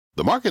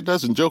The market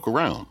doesn't joke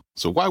around,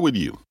 so why would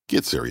you?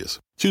 Get serious.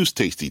 Choose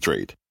Tasty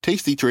Trade.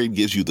 Tasty Trade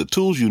gives you the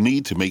tools you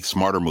need to make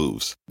smarter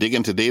moves. Dig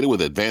into data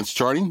with advanced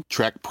charting,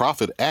 track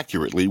profit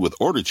accurately with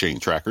order chain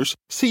trackers,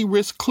 see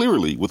risk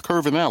clearly with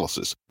curve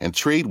analysis, and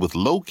trade with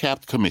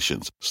low-capped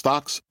commissions,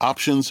 stocks,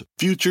 options,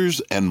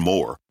 futures, and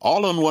more.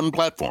 All on one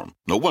platform.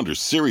 No wonder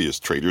serious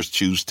traders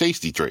choose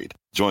Tasty Trade.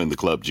 Join the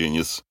club,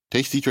 genius.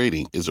 Tasty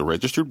Trading is a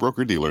registered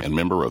broker-dealer and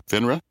member of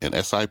FINRA and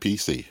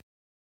SIPC.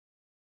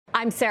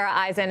 I'm Sara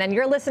Eisen, and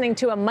you're listening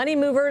to a Money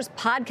Movers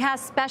podcast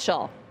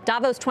special.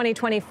 Davos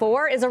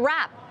 2024 is a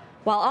wrap.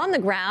 While on the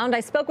ground,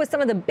 I spoke with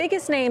some of the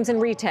biggest names in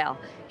retail.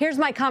 Here's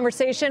my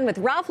conversation with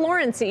Ralph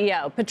Lauren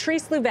CEO,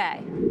 Patrice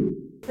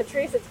Louvet.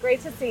 Patrice, it's great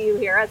to see you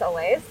here, as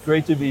always.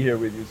 Great to be here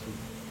with you, Sue.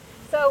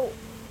 So,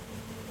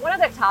 one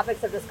of the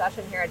topics of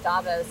discussion here at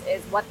Davos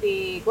is what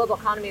the global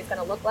economy is going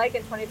to look like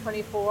in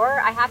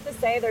 2024. I have to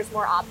say there's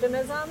more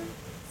optimism,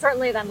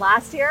 certainly than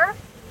last year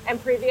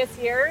and previous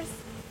years.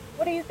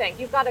 What do you think?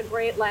 You've got a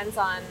great lens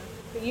on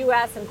the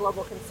U.S. and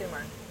global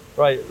consumer.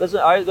 Right. Listen,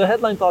 the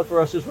headline thought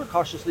for us is we're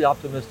cautiously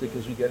optimistic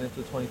as we get into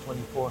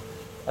 2024.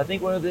 I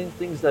think one of the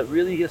things that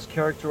really has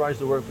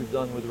characterized the work we've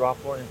done with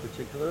Ralph Lauren in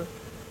particular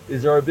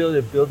is our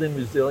ability to build in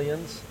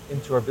resilience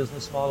into our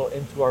business model,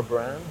 into our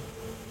brand,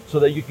 so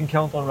that you can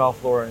count on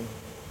Ralph Lauren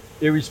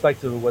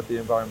irrespective of what the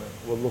environment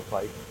will look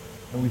like.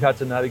 And we've had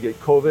to navigate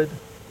COVID,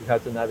 we've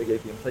had to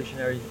navigate the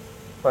inflationary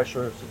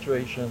pressure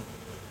situation,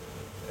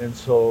 and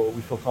so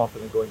we feel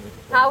confident going into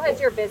 2024. How has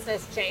your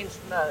business changed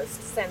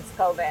most since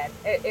COVID?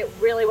 It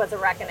really was a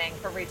reckoning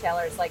for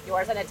retailers like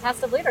yours and a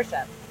test of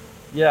leadership.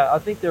 Yeah, I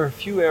think there are a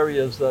few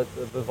areas that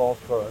have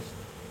evolved for us.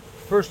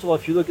 First of all,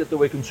 if you look at the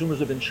way consumers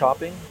have been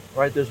shopping,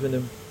 right, there's been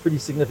a pretty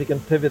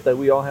significant pivot that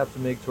we all have to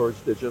make towards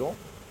digital.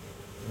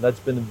 And that's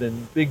been a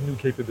big new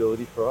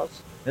capability for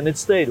us. And it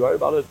stayed, right?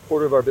 About a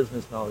quarter of our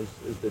business now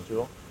is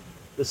digital.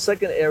 The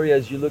second area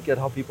is you look at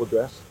how people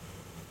dress,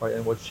 right,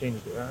 and what's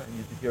changed there. And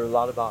you hear a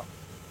lot about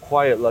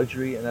quiet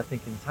luxury, and I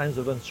think in times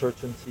of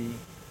uncertainty,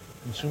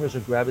 consumers are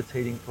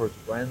gravitating towards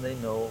brand they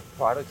know,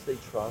 products they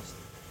trust,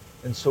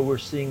 and so we're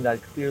seeing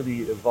that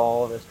clearly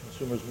evolve as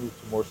consumers move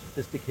to more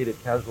sophisticated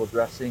casual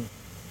dressing.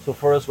 So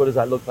for us, what does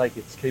that look like?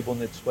 It's cable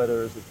knit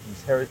sweaters, it's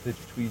these heritage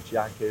tweed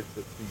jackets,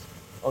 it's these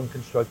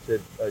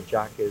unconstructed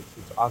jackets,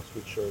 it's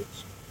Oxford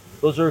shirts.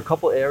 Those are a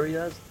couple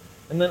areas,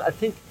 and then I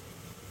think,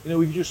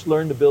 we've just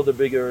learned to build a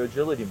bigger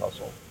agility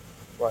muscle,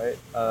 right?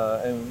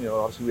 And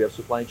obviously we have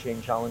supply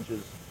chain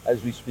challenges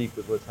as we speak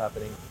with what's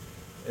happening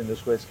in the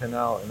Suez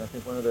Canal. And I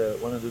think one of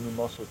the new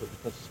muscles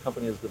that this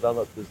company has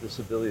developed is this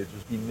ability to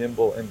just be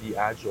nimble and be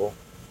agile,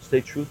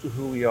 stay true to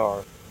who we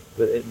are,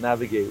 but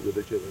navigate with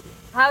agility.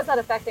 How is that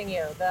affecting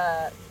you,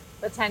 the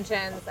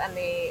tensions and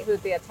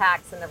the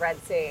attacks in the Red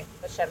Sea,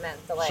 the shipment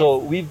delays? So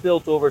we've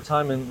built over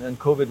time, and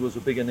COVID was a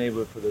big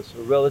enabler for this,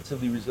 a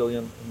relatively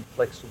resilient and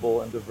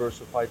flexible and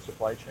diversified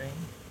supply chain.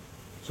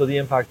 So the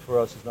impact for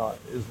us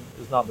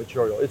is not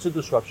material. It's a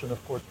disruption,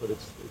 of course, but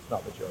it's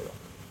not material.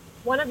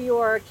 One of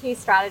your key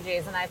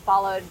strategies, and I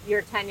followed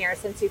your tenure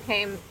since you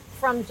came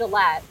from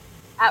Gillette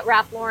at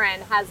Ralph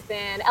Lauren, has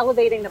been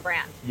elevating the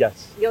brand.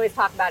 Yes. You always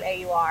talk about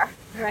AUR,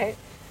 right?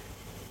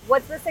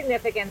 What's the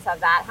significance of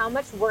that? How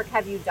much work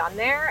have you done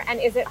there? And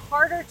is it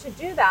harder to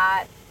do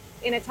that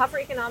in a tougher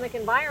economic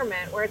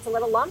environment where it's a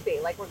little lumpy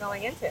like we're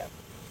going into?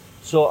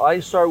 So I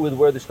start with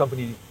how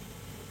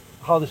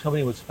this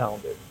company was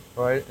founded,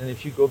 right? And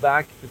if you go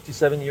back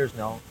 57 years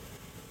now,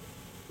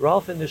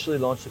 Ralph initially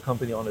launched the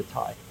company on a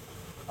tie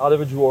out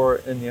of a drawer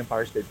in the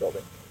Empire State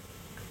Building.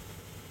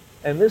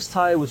 And this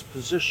tie was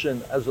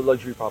positioned as a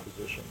luxury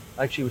proposition.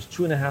 Actually, it was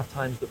 2.5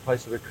 times the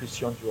price of a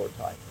Christian Dior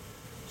tie.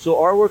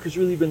 So our work has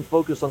really been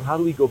focused on how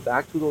do we go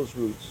back to those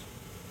roots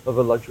of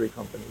a luxury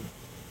company.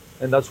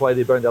 And that's why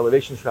the brand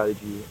elevation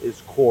strategy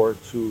is core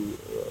to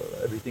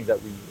everything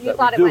that we do. You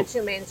thought it went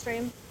too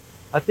mainstream?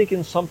 I think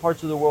in some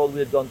parts of the world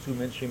we had gone too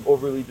mainstream,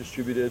 overly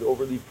distributed,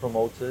 overly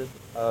promoted.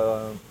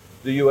 The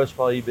US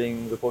probably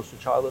being the poster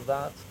child of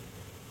that.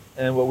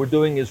 And what we're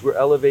doing is we're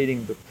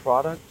elevating the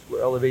product,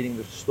 we're elevating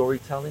the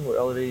storytelling, we're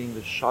elevating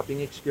the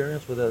shopping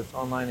experience, whether it's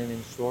online and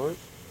in stores.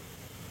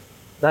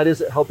 That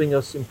is helping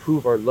us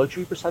improve our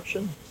luxury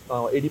perception.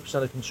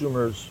 80% of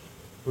consumers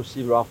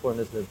perceive Ralph Lauren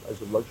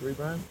as a luxury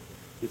brand.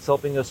 It's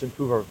helping us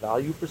improve our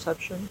value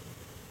perception.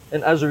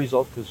 And as a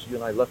result, because you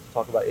and I love to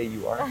talk about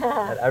AUR,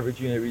 at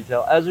average unit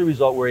retail, as a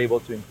result, we're able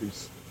to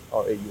increase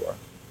our AUR.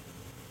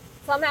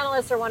 Some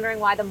analysts are wondering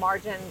why the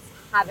margins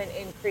haven't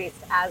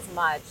increased as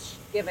much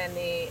given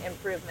the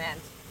improvement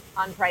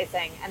on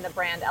pricing and the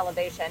brand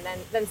elevation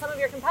than some of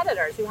your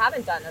competitors who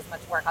haven't done as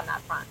much work on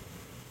that front.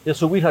 Yeah,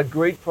 so we've had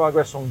great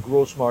progress on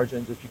gross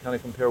margins if you kind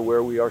of compare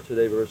where we are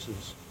today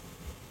versus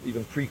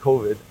even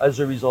pre-COVID as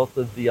a result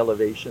of the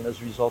elevation,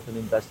 as a result of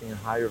investing in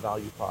higher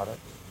value products.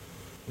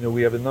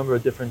 We have a number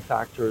of different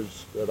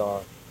factors that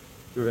are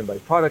driven by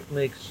product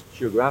mix,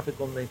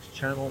 geographical mix,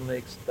 channel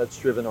mix, that's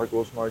driven our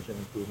gross margin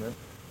improvement.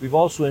 We've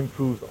also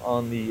improved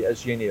on the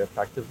SG&A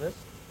effectiveness,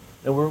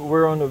 and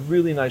we're on a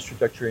really nice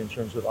trajectory in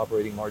terms of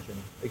operating margin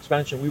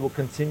expansion. We will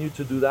continue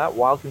to do that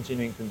while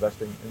continuing to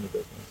invest in the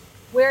business.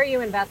 Where are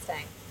you investing?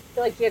 I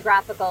feel like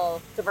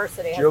geographical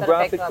diversity has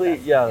Geographically, been a big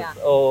focus. yeah.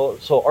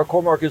 So our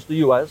core market is the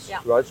U.S., Yeah.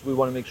 right? So we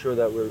want to make sure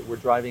that we're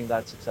driving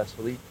that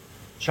successfully.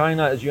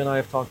 China, as you and I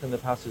have talked in the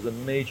past, is a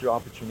major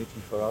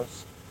opportunity for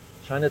us.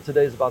 China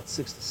today is about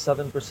 6 to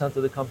 7%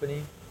 of the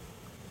company.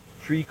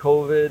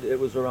 Pre-COVID, it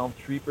was around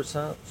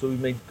 3%. So we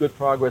made good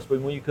progress.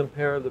 But when you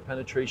compare the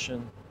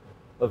penetration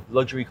of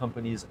luxury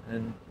companies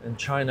in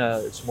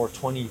China, it's more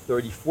 20,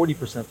 30,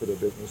 40% of their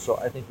business. So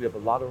I think we have a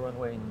lot of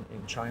runway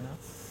in China.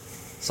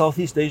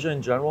 Southeast Asia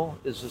in general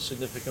is a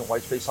significant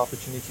white space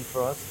opportunity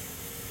for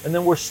us. And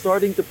then we're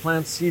starting to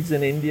plant seeds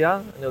in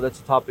India. I know that's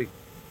a topic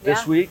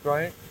this week,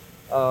 right?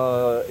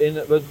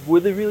 But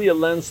with really a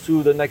lens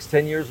to the next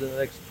 10 years and the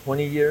next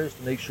 20 years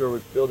to make sure we're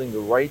building the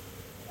right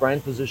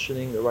brand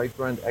positioning, the right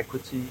brand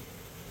equity,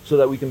 so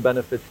that we can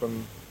benefit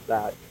from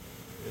that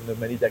in the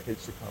many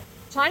decades to come.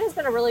 China's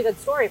been a really good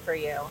story for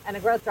you and a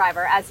growth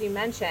driver, as you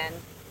mentioned,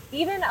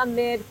 even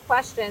amid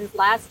questions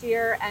last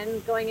year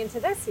and going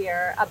into this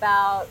year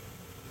about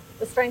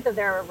the strength of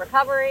their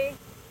recovery,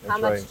 how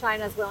much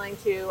China's willing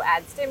to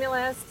add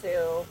stimulus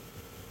to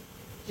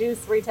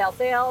juice retail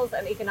sales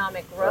and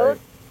economic growth.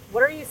 Right.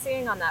 What are you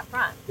seeing on that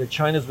front? Yeah,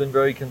 China's been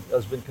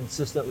has been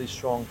consistently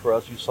strong for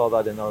us. You saw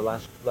that in our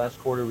last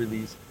quarter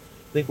release.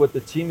 I think what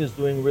the team is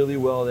doing really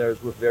well there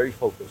is we're very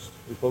focused.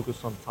 We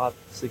focus on top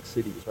 6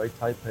 cities, right?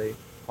 Taipei,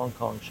 Hong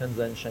Kong,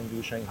 Shenzhen,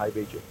 Chengdu, Shanghai,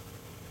 Beijing.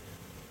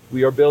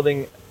 We are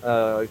building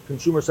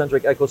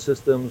consumer-centric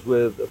ecosystems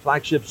with a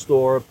flagship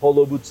store,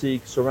 polo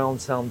boutique,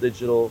 surround sound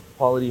digital,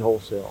 quality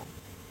wholesale.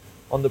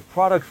 On the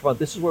product front,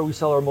 this is where we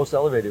sell our most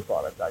elevated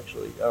product,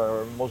 actually.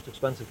 Our most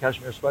expensive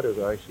cashmere sweaters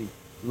are actually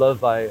loved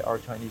by our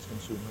Chinese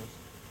consumers.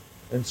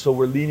 And so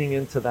we're leaning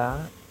into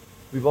that.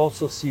 We've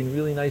also seen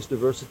really nice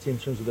diversity in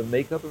terms of the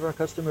makeup of our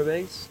customer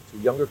base.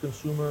 It's a younger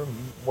consumer,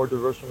 more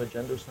diverse from a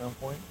gender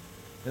standpoint.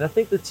 And I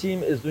think the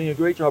team is doing a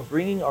great job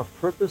bringing our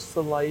purpose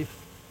to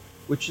life,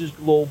 which is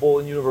global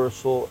and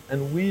universal,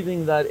 and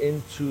weaving that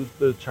into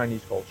the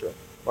Chinese culture,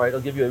 right?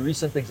 I'll give you a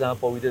recent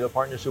example. We did a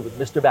partnership with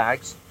Mr.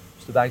 Bags.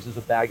 Mr. Bags is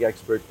a bag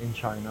expert in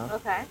China.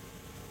 Okay.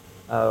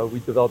 We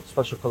developed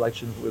special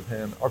collections with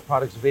him. Our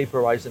products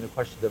vaporize in a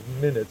question of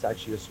minutes,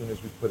 actually, as soon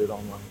as we put it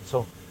online.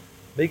 So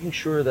making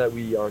sure that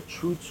we are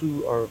true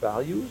to our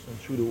values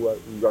and true to what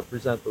we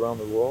represent around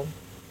the world,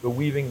 but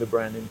weaving the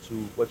brand into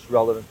what's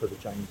relevant for the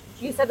Chinese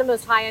consumer. You said the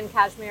most high-end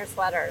cashmere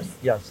sweaters.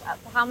 Yes.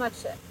 How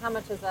much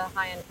is a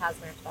high-end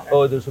cashmere sweater?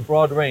 Oh, there's a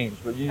broad range,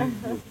 but you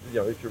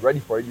know, if you're ready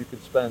for it, you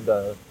could spend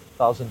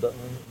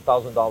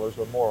 $1,000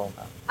 or more on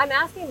that. I'm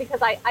asking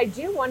because I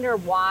do wonder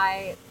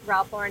why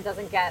Ralph Lauren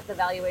doesn't get the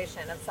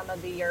valuation of some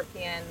of the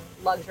European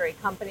luxury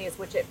companies,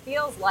 which it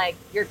feels like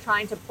you're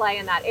trying to play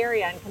in that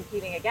area and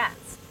competing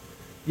against.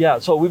 Yeah,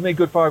 so we've made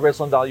good progress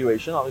on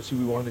valuation. Obviously,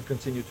 we want to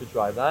continue to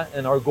drive that.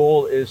 And our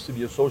goal is to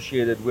be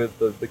associated with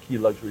the key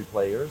luxury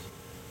players.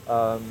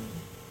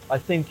 I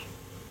think,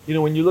 you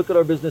know, when you look at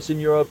our business in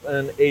Europe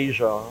and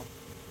Asia,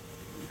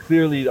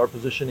 clearly our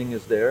positioning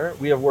is there.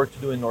 We have work to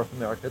do in North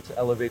America to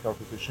elevate our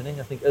positioning.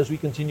 I think as we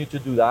continue to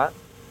do that,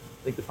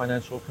 I think the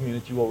financial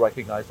community will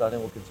recognize that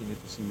and we'll continue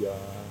to see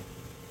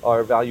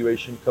our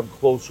valuation come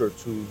closer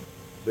to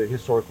the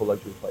historical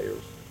luxury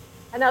players.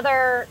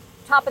 Another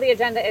top of the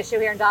agenda issue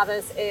here in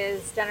Davos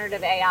is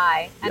generative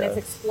AI and its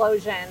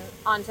explosion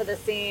onto the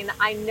scene.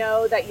 I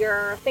know that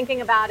you're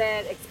thinking about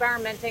it,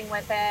 experimenting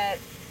with it.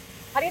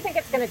 How do you think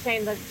it's going to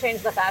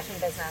change the fashion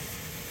business?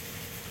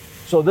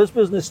 So this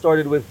business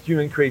started with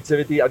human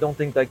creativity. I don't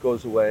think that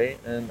goes away.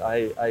 And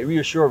I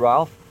reassure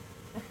Ralph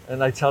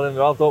and I tell him,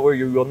 Ralph, don't worry,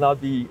 you will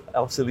not be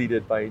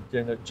obsoleted by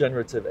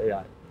generative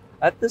AI.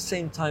 At the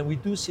same time, we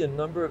do see a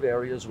number of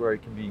areas where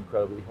it can be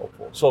incredibly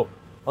helpful. So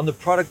on the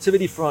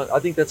productivity front, I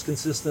think that's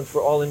consistent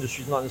for all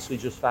industries, not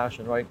necessarily just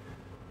fashion, right?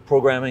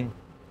 Programming,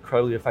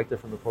 incredibly effective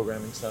from a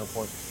programming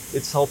standpoint.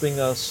 It's helping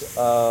us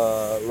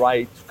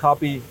write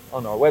copy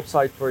on our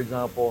website, for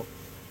example.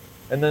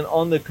 And then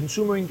on the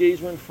consumer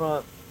engagement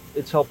front,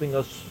 it's helping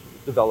us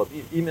develop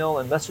email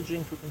and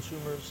messaging for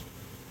consumers.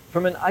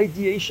 From an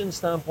ideation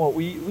standpoint,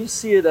 we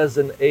see it as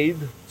an aid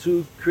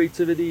to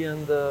creativity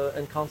and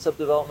concept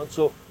development.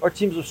 So our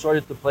teams have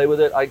started to play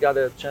with it. I got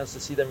a chance to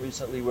see them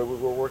recently where we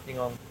were working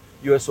on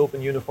US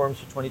Open uniforms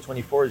for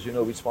 2024. As you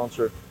know, we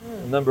sponsor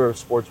a number of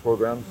sports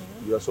programs,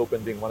 US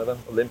Open being one of them,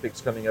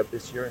 Olympics coming up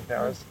this year in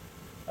Paris.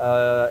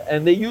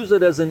 And they use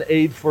it as an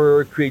aid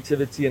for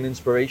creativity and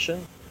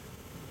inspiration,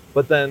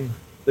 but then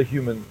the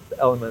human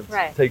element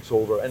takes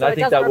over. And so I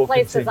think that will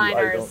continue.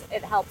 Designers,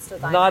 it helps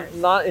designers.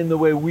 Not in the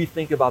way we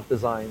think about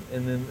design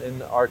and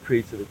in our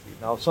creativity.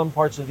 Now, some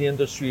parts of the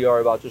industry are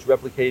about just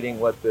replicating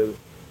what the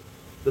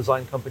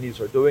design companies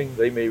are doing.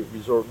 They may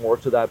resort more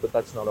to that, but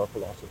that's not our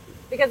philosophy.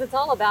 Because it's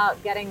all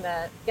about getting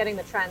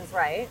the trends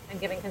right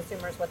and giving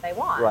consumers what they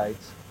want. Right.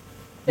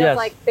 Feels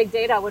like big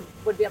data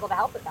would be able to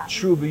help with that.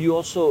 True, but you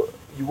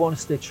want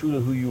to stay true to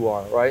who you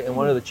are, right? And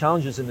one of the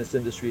challenges in this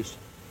industry is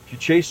if you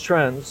chase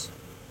trends,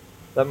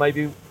 that might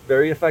be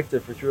very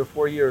effective for 3 or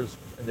 4 years,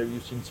 and there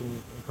you've seen some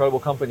incredible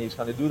companies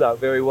kind of do that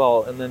very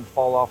well and then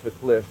fall off a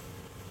cliff.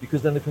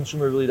 because then the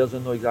consumer really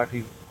doesn't know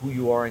exactly who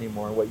you are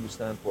anymore and what you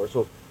stand for.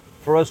 So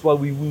for us, while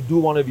we do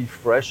want to be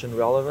fresh and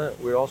relevant,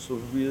 we're also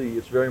really,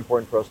 it's very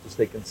important for us to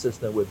stay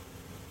consistent with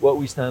what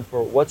we stand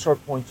for, what's our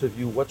points of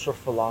view, what's our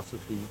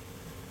philosophy,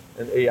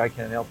 and AI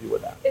can help you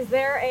with that. Is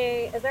there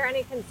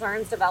any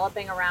concerns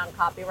developing around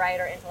copyright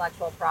or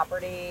intellectual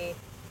property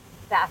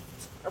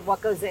theft, or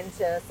what goes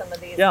into some of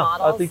these models?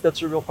 Yeah, I think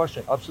that's a real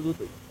question.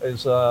 Absolutely.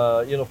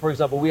 For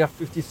example, we have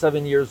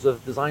 57 years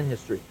of design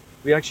history.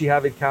 We actually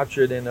have it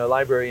captured in a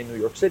library in New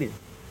York City,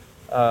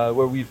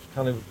 where we've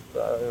kind of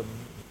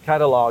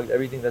cataloged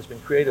everything that's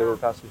been created over the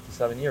past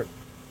 57 years.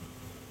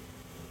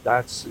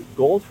 That's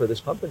gold for this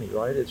company,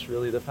 right? It's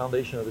really the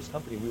foundation of this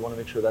company. We want to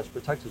make sure that's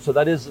protected. So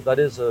that is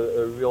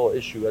a real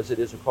issue, as it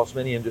is across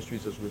many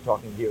industries, as we're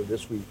talking here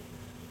this week.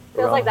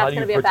 Feels like that's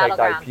going to be a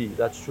battleground. IP.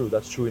 That's true.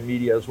 That's true in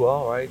media as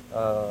well, right?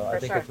 I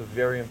think it's a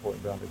very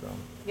important battleground.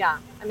 Yeah,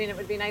 I mean, it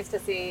would be nice to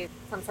see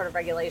some sort of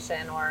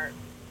regulation or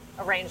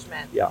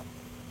arrangement. Yeah.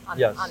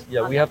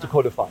 We have to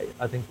codify it.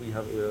 I think we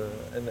have,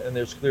 and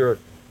there's clear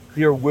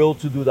will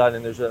to do that,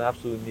 and there's an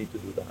absolute need to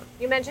do that.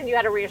 You mentioned you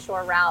had to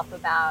reassure Ralph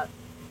about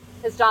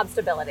his job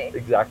stability.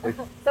 Exactly.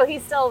 So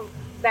he's still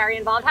very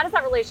involved. How does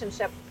that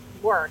relationship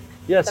work?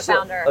 Yes, the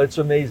founder. It's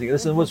amazing.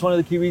 This was one of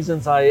the key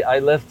reasons I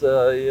left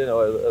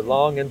a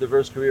long and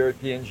diverse career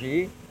at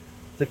P&G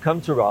to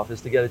come to Ralph,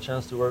 is to get a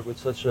chance to work with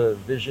such a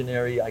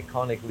visionary,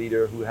 iconic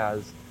leader who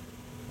has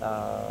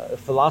a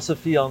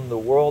philosophy on the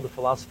world, a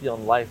philosophy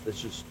on life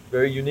that's just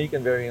very unique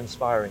and very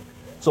inspiring.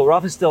 So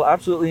Ralph is still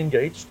absolutely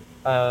engaged.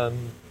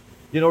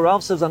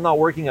 Ralph says, "I'm not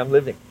working, I'm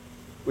living,"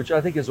 which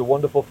I think is a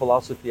wonderful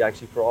philosophy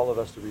actually for all of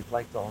us to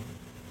reflect on.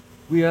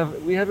 We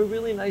have a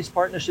really nice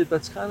partnership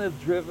that's kind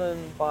of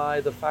driven by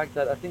the fact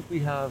that I think we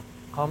have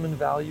common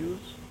values.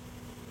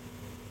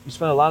 We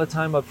spent a lot of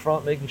time up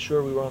front making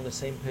sure we were on the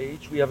same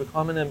page. We have a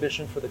common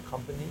ambition for the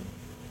company.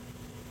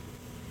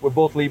 We're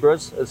both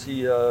Libras, as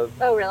he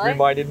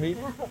reminded me.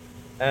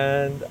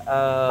 And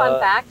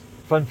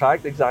Fun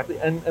fact, exactly.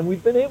 And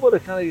we've been able to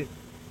kind of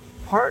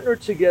partner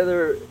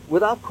together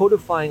without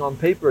codifying on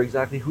paper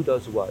exactly who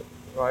does what,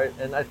 right?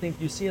 And I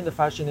think you see in the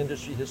fashion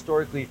industry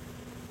historically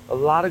a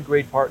lot of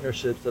great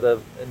partnerships that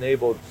have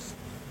enabled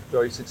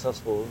very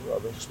successful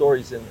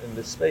stories in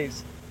this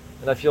space.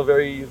 And I feel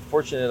very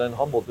fortunate and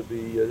humbled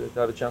to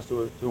have a chance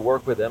to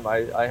work with them.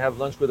 I have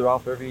lunch with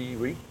Ralph every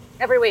week.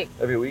 Every week?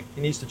 Every week.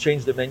 He needs to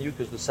change the menu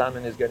because the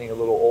salmon is getting a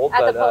little old.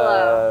 At the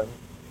Polo?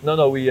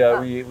 No, we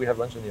have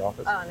lunch in the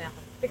office. Oh, no.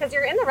 Because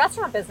you're in the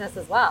restaurant business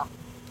as well.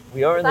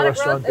 We are in the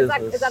restaurant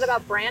business. Is that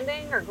about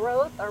branding or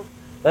growth or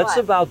That's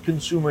what? about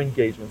consumer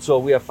engagement. So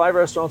we have 5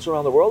 restaurants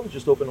around the world. We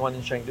just opened one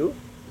in Chengdu,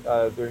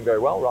 doing very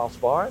well, Ralph's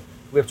Bar.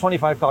 We have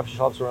 25 coffee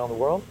shops around the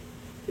world.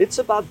 It's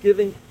about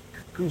giving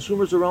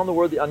consumers around the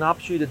world an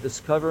opportunity to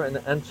discover and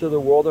enter the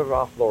world of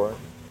Ralph Lauren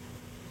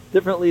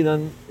differently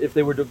than if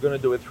they were going to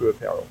do it through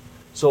apparel.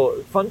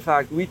 So, fun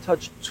fact, we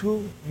touch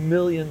 2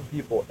 million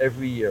people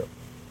every year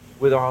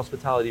with our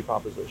hospitality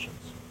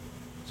propositions.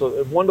 So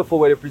a wonderful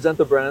way to present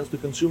the brands to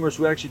consumers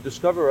who actually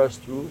discover us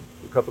through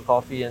a cup of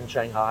coffee in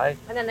Shanghai.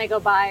 And then they go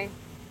buy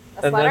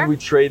a and sweater? Then we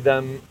trade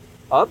them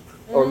up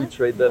or we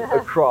trade them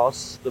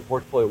across the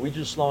portfolio. We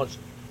just launched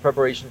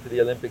preparation for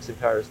the Olympics in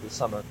Paris this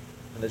summer.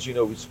 And as you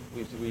know, we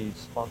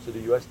sponsored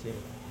the US team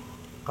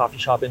coffee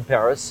shop in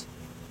Paris.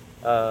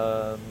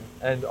 And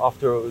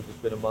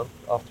it's been a month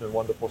after a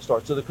wonderful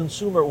start. So the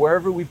consumer,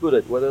 wherever we put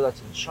it, whether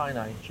that's in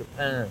China, in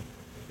Japan,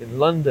 in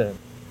London,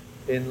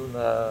 in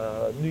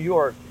New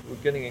York, we're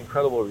getting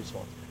incredible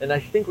response. And I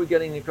think we're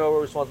getting incredible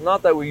response,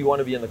 not that we want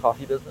to be in the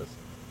coffee business,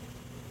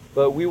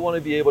 but we want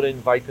to be able to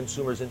invite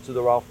consumers into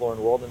the Ralph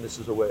Lauren world, and this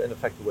is an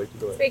effective way to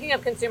do it. Speaking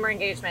of consumer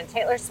engagement,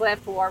 Taylor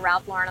Swift wore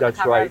Ralph Lauren on the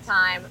cover of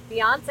Time.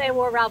 Beyonce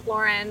wore Ralph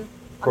Lauren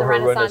on the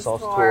Renaissance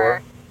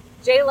tour.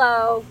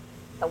 J-Lo,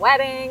 the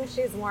wedding,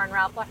 she's worn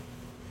Ralph Lauren.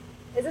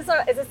 Does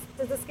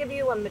this give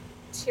you a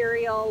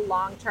material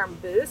long-term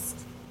boost?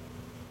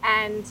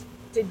 And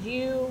did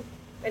you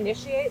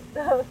initiate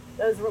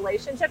those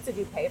relationships? Did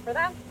you pay for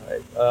them?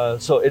 Right.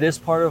 So it is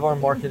part of our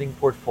marketing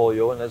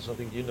portfolio, and as I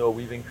think you know,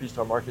 we've increased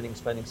our marketing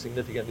spending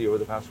significantly over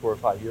the past 4 or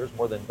 5 years,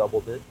 more than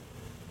doubled it.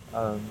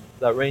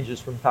 That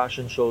ranges from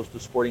fashion shows to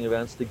sporting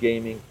events to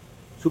gaming,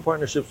 to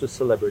partnerships with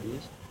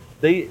celebrities.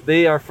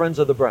 They are friends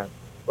of the brand,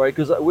 right?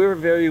 Because we're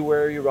very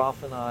wary,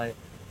 Ralph and I,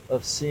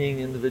 of seeing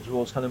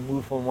individuals kind of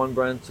move from one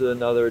brand to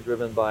another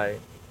driven by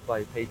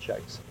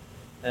paychecks.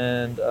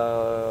 And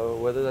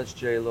whether that's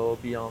J-Lo,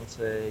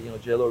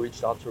 Beyonce, J-Lo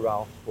reached out to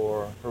Ralph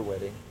for her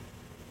wedding.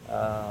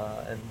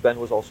 And Ben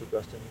was also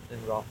dressed in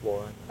Ralph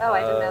Lauren. Oh,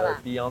 I didn't know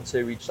that.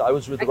 Beyonce reached out. I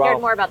was with Ralph. I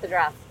cared more about the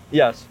dress.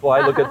 Yes, well,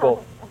 I look at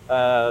both.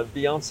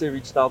 Beyonce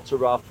reached out to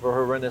Ralph for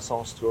her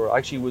Renaissance tour. I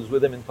actually was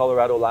with him in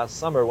Colorado last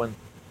summer when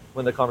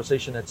the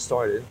conversation had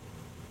started.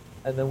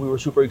 And then we were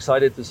super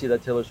excited to see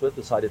that Taylor Swift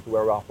decided to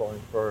wear Ralph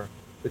Lauren for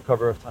the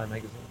cover of Time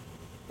magazine.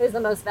 Who's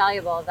the most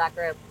valuable of that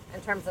group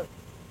in terms of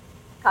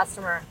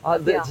customer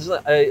appeal?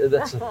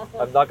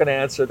 I'm not going to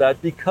answer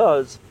that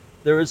because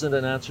there isn't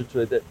an answer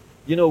to it.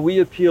 We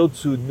appeal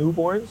to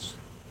newborns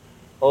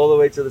all the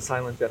way to the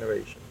silent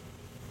generation.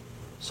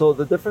 So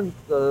the different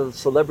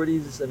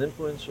celebrities and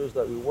influencers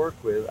that we work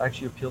with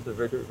actually appeal to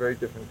very, very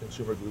different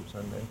consumer groups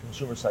and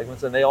consumer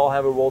segments, and they all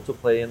have a role to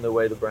play in the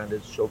way the brand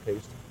is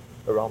showcased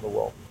around the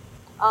world.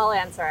 I'll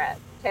answer it.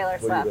 Taylor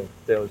Swift. What do you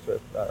think? Taylor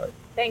Swift. All right.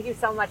 Thank you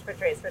so much,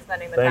 Patrice, for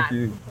spending the time. Thank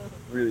you.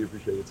 Really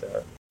appreciate it,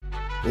 Sarah.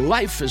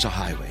 Life is a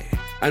highway,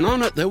 and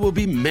on it there will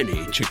be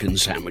many chicken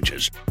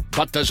sandwiches.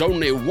 But there's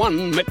only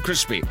one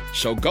McCrispy.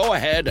 So go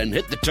ahead and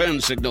hit the turn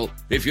signal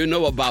if you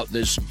know about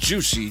this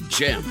juicy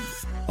gem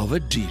of a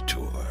detour.